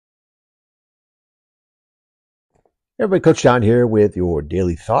Everybody, Coach John here with your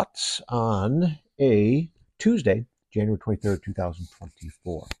daily thoughts on a Tuesday, January 23rd,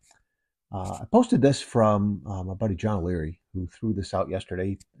 2024. I posted this from my buddy John O'Leary, who threw this out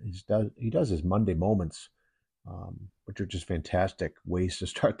yesterday. He does his Monday moments, which are just fantastic ways to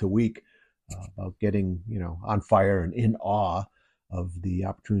start the week about getting, on fire and in awe of the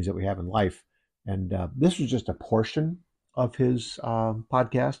opportunities that we have in life. And this was just a portion of his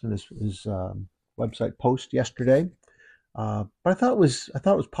podcast and his website post yesterday. But I thought it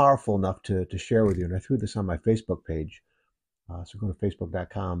was powerful enough to share with you, and I threw this on my Facebook page. So go to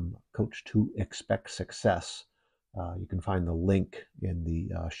facebook.com, Coach to Expect Success. You can find the link in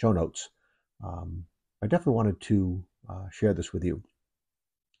the show notes. I definitely wanted to share this with you.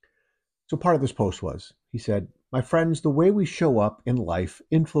 So part of this post was, he said, "My friends, the way we show up in life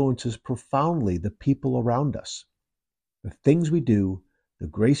influences profoundly the people around us. The things we do, the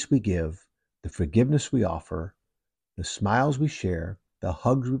grace we give, the forgiveness we offer, the smiles we share, the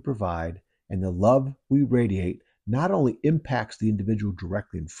hugs we provide, and the love we radiate not only impacts the individual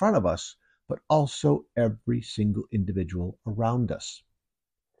directly in front of us, but also every single individual around us.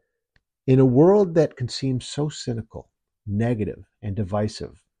 In a world that can seem so cynical, negative, and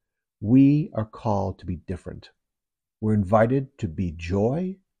divisive, we are called to be different. We're invited to be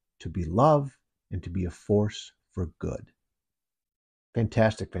joy, to be love, and to be a force for good."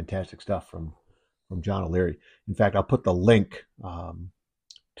 Fantastic, fantastic stuff from John O'Leary. In fact, I'll put the link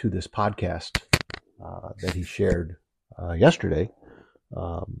to this podcast that he shared yesterday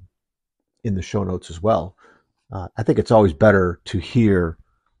um, in the show notes as well. I think it's always better to hear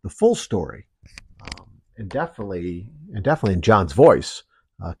the full story, and definitely in John's voice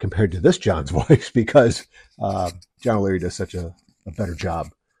compared to this John's voice, because John O'Leary does such a better job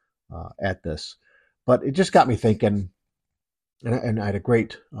at this. But it just got me thinking, and I had a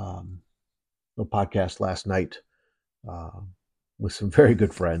great little podcast last night uh, with some very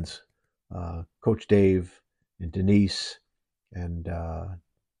good friends, Coach Dave and Denise and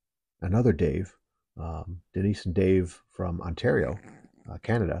another Dave, Denise and Dave from Ontario,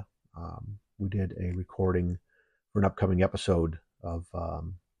 Canada. We did a recording for an upcoming episode of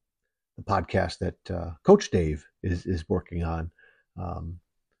the podcast that Coach Dave is working on, um,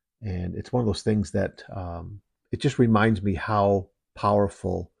 and it's one of those things that it just reminds me how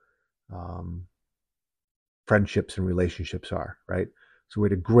powerful um, friendships and relationships are, right? So we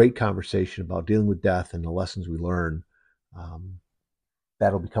had a great conversation about dealing with death and the lessons we learn. Um,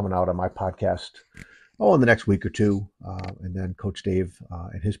 that'll be coming out on my podcast, in the next week or two. And then Coach Dave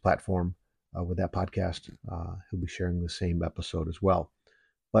and his platform with that podcast, he'll be sharing the same episode as well.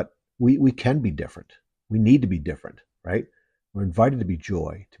 But we can be different. We need to be different, right? We're invited to be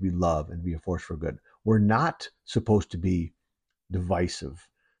joy, to be love, and to be a force for good. We're not supposed to be divisive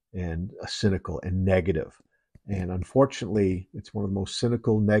and cynical and negative. And unfortunately, it's one of the most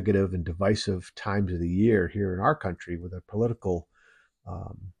cynical, negative, and divisive times of the year here in our country, with the political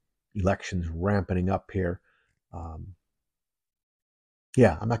um, elections ramping up here. Um,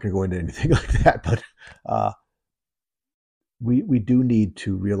 yeah, I'm not going to go into anything like that, but uh, we do need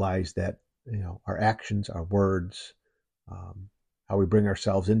to realize that our actions, our words, um, how we bring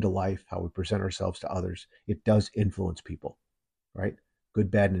ourselves into life, how we present ourselves to others, it does influence people, right?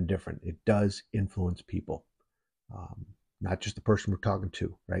 Good, bad, and indifferent. It does influence people, um, not just the person we're talking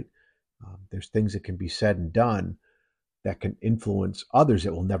to, right? There's things that can be said and done that can influence others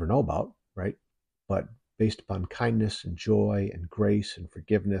that we'll never know about, right? But based upon kindness and joy and grace and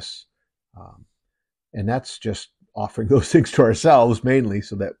forgiveness. Um, and that's just offering those things to ourselves mainly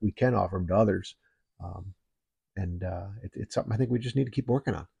so that we can offer them to others. Um, and it's something I think we just need to keep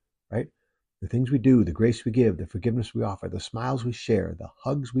working on, right? The things we do, the grace we give, the forgiveness we offer, the smiles we share, the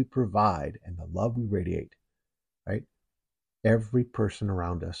hugs we provide, and the love we radiate, right? Every person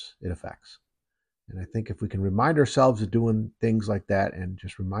around us it affects. And I think if we can remind ourselves of doing things like that, and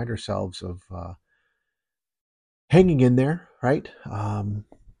just remind ourselves of hanging in there, right?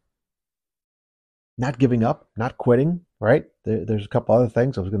 Not giving up, not quitting, right? There's a couple other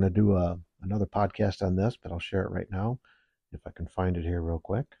things. I was going to do another podcast on this, but I'll share it right now if I can find it here real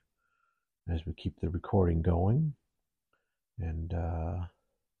quick as we keep the recording going. And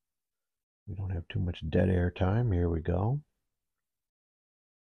we don't have too much dead air time. Here we go.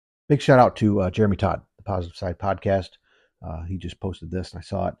 Big shout out to Jeremy Todd, the Positive Side Podcast. He just posted this, and I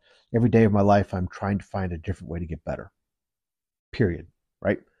saw it. "Every day of my life, I'm trying to find a different way to get better. Period."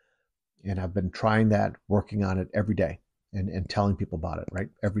 Right? And I've been trying that, working on it every day, and telling people about it, right?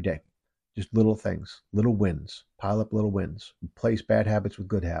 Every day. Just little things, little wins, pile up little wins, replace bad habits with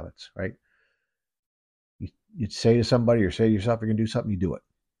good habits, right? You'd say to somebody or say to yourself, you're going to do something, you do it.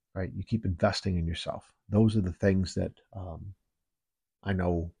 right? You keep investing in yourself. Those are the things that I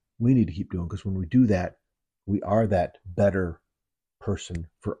know we need to keep doing, because when we do that, we are that better person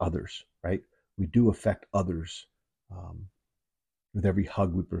for others, right? We do affect others with every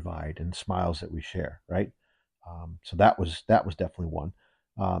hug we provide and smiles that we share, right? So that was definitely one.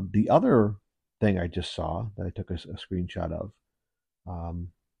 The other thing I just saw that I took a screenshot of um,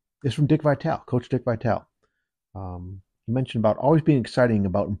 is from Dick Vitale, Coach Dick Vitale. He mentioned about always being exciting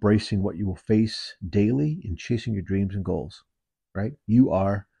about embracing what you will face daily and chasing your dreams and goals, right? You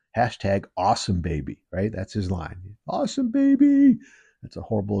are hashtag awesome baby, right? That's his line. Awesome baby. That's a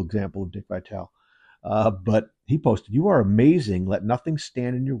horrible example of Dick Vitale. But he posted, "You are amazing. Let nothing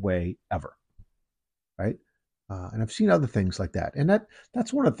stand in your way ever." Right? And I've seen other things like that, and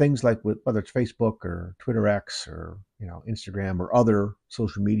that's one of the things, like with whether it's Facebook or Twitter X or Instagram or other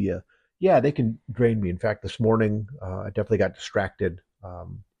social media. Yeah, they can drain me. In fact, this morning I definitely got distracted,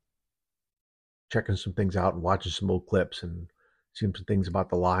 checking some things out and watching some old clips and seeing some things about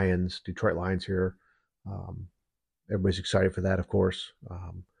the Lions, Detroit Lions here. Um, Everybody's excited for that, of course.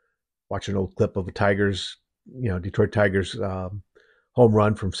 Watch an old clip of a Tigers, Detroit Tigers home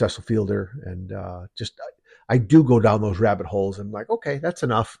run from Cecil Fielder, and just I do go down those rabbit holes. And I'm like, okay, that's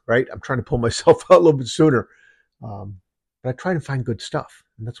enough, right? I'm trying to pull myself out a little bit sooner, but I try to find good stuff,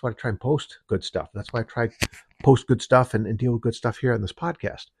 and that's why I try and post good stuff. That's why I try to post good stuff and deal with good stuff here on this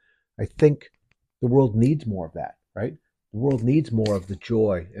podcast. I think the world needs more of that, right? The world needs more of the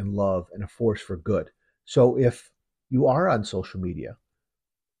joy and love and a force for good. So if you are on social media,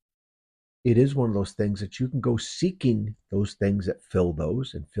 it is one of those things that you can go seeking those things that fill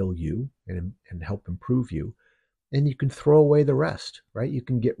those and fill you and help improve you. And you can throw away the rest, right? You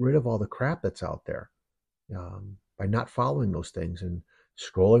can get rid of all the crap that's out there by not following those things and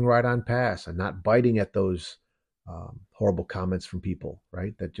scrolling right on past and not biting at those horrible comments from people,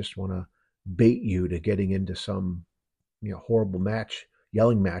 right? That just want to bait you to getting into some horrible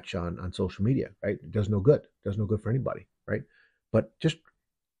yelling match on social media, right? It does no good. It does no good for anybody, right? But just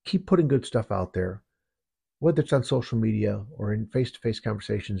keep putting good stuff out there, whether it's on social media or in face-to-face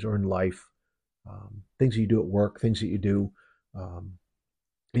conversations or in life, things that you do at work, things that you do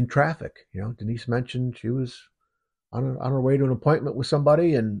in traffic. Denise mentioned she was on her way to an appointment with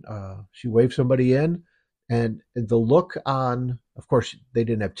somebody, and she waved somebody in, and the look on, of course, they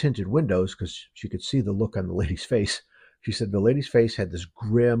didn't have tinted windows because she could see the look on the lady's face. She said the lady's face had this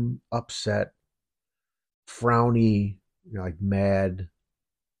grim, upset, frowny, like mad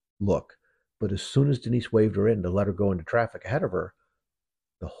look. But as soon as Denise waved her in to let her go into traffic ahead of her,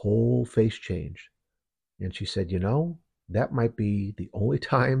 the whole face changed. And she said, that might be the only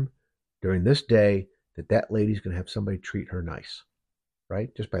time during this day that lady's going to have somebody treat her nice,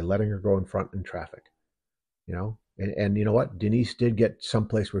 right? Just by letting her go in front in traffic, And you know what? Denise did get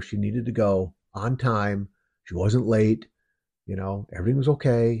someplace where she needed to go on time. She wasn't late. Everything was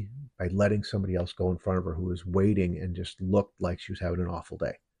okay by letting somebody else go in front of her who was waiting and just looked like she was having an awful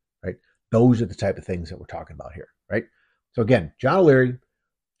day, right? Those are the type of things that we're talking about here, right? So again, John O'Leary,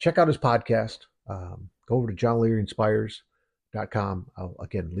 check out his podcast. Go over to johnolearyinspires.com. I'll,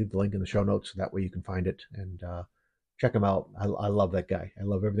 again, leave the link in the show notes so that way you can find it and check him out. I love that guy. I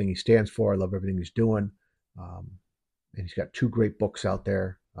love everything he stands for. I love everything he's doing. And he's got 2 great books out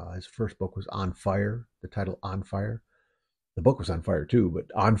there. His first book was On Fire, the title On Fire. The book was on fire too,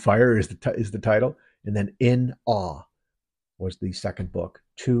 but On Fire is the title. And then In Awe was the second book.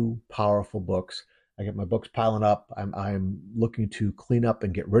 2 powerful books. I get my books piling up. I'm looking to clean up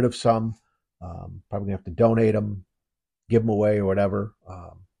and get rid of some. Probably gonna have to donate them, give them away or whatever.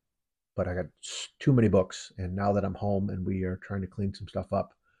 But I got too many books, and now that I'm home and we are trying to clean some stuff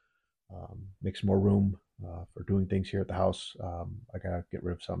up, make some more room for doing things here at the house, I gotta get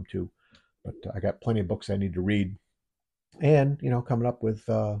rid of some too. But I got plenty of books I need to read, and coming up with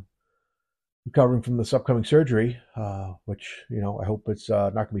recovering from this upcoming surgery, which I hope it's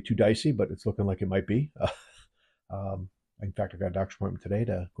not going to be too dicey, but it's looking like it might be. In fact, I got a doctor's appointment today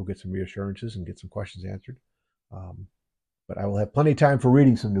to go get some reassurances and get some questions answered. But I will have plenty of time for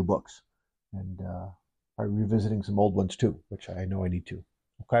reading some new books and probably revisiting some old ones too, which I know I need to.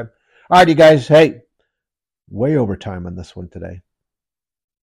 Okay. All right, you guys. Hey, way over time on this one today,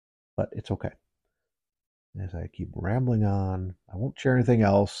 but it's okay. As I keep rambling on, I won't share anything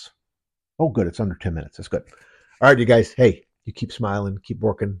else. Oh, good. It's under 10 minutes. That's good. All right, you guys. Hey, you keep smiling, keep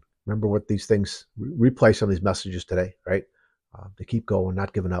working. Remember what these things, replay some of these messages today, right? To keep going,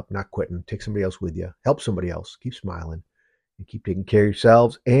 not giving up, not quitting. Take somebody else with you. Help somebody else. Keep smiling and keep taking care of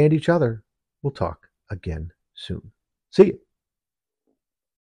yourselves and each other. We'll talk again soon. See you.